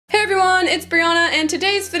everyone, it's Brianna, and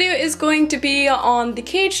today's video is going to be on the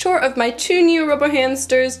cage tour of my two new Robo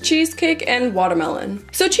Hamsters, Cheesecake and Watermelon.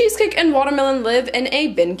 So Cheesecake and Watermelon live in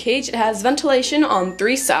a bin cage. It has ventilation on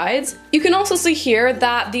 3 sides. You can also see here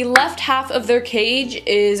that the left half of their cage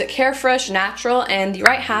is Carefresh Natural and the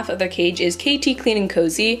right half of their cage is Kaytee Clean and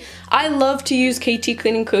Cozy. I love to use Kaytee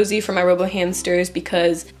Clean and Cozy for my Robo Hamsters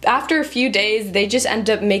because after a few days they just end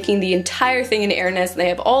up making the entire thing an air nest. They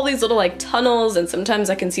have all these little like tunnels, and sometimes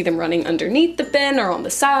I can see them running underneath the bin or on the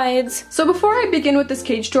sides. So before I begin with this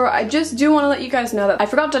cage tour, I just do want to let you guys know that I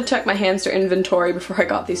forgot to check my hamster inventory before I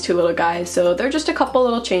got these two little guys, so there are just a couple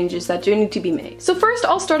little changes that do need to be made. So first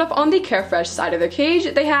I'll start up on the Carefresh side of their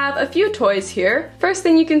cage. They have a few toys here. First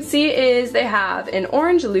thing you can see is they have an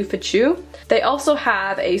orange loofah chew. They also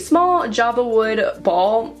have a small Java wood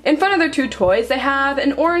ball. In front of their 2 toys, they have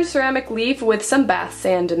an orange ceramic leaf with some bath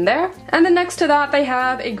sand in there. And then next to that, they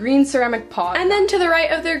have a green ceramic pot. And then to the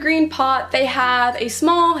right of their green pot, they have a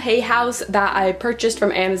small hay house that I purchased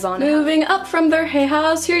from Amazon. Moving up from their hay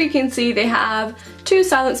house, here you can see they have 2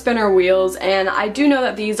 silent spinner wheels, and I do know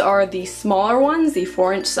that these are the smaller ones, the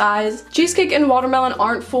 4-inch size. Cheesecake and Watermelon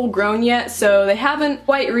aren't full grown yet, so they haven't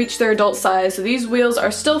quite reached their adult size, so these wheels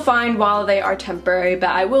are still fine while they are temporary, but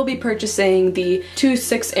I will be purchasing the 2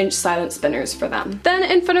 6-inch silent spinners for them. Then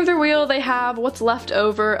in front of their wheel, they have what's left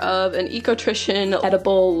over of an Ecotrition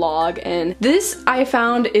edible log, and this I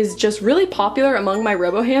found is just really popular among my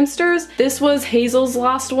Robo Hamsters. This was Hazel's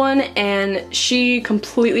last one, and she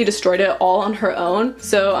completely destroyed it all on her own.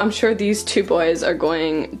 So I'm sure these 2 boys are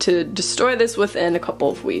going to destroy this within a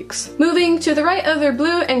couple of weeks. Moving to the right of their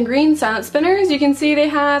blue and green silent spinners, you can see they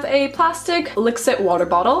have a plastic Lixit water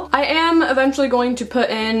bottle. I am eventually going to put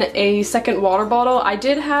in a second water bottle. I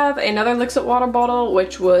did have another Lixit water bottle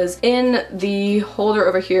which was in the holder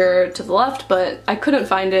over here to the left, but I couldn't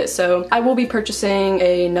find it, so I will be purchasing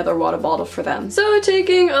another water bottle for them. So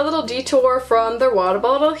taking a little detour from their water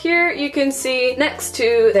bottle here, you can see next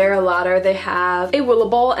to their ladder they have a willow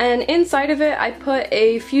ball, and inside of it I put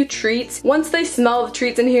a few treats. Once they smell the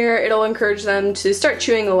treats in here, it'll encourage them to start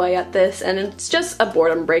chewing away at this, and it's just a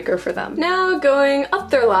boredom breaker for them. Now going up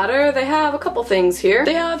their ladder, they have a couple things here.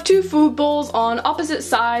 They have 2 food bowls on opposite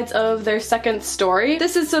sides of their 2nd story.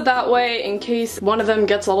 This is so that way in case one of them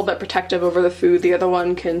gets a little bit protective over the food, the other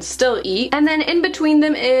one can still eat. And then in between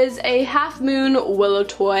them is a half moon willow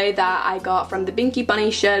toy that I got from the Binky Bunny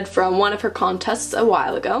shed from one of her contests a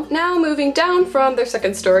while ago. Now moving down from their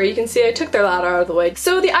 2nd story, you can see I took their ladder out of the way.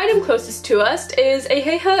 So the item closest to us is a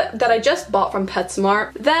hay hut that I just bought from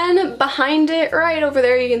PetSmart. Then behind it, right over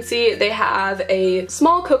there, you can see they have a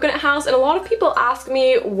small coconut house, and a lot of people ask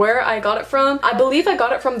me where I got it from. I believe I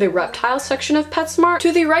got it from the reptile section of PetSmart.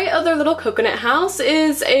 To the right of their little coconut house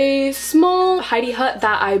is a small hidey hut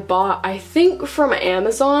that I bought, I think, from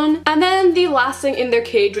Amazon. And then the last thing in their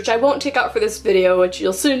cage, which I won't take out for this video, which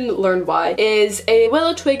you'll soon learn why, is a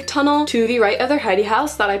willow twig tunnel to the right of their hidey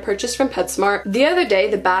house that I purchased from PetSmart. The other day,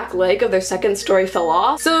 the back leg of their 2nd story fell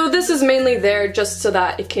off, so this is mainly there just so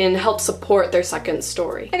that it can help support their 2nd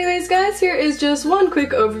story. Anyways guys, here is just one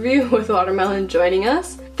quick overview with Watermelon joining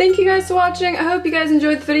us. Thank you guys for watching. I hope you guys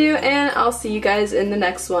enjoyed the video, and I'll see you guys in the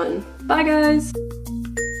next one. Bye guys!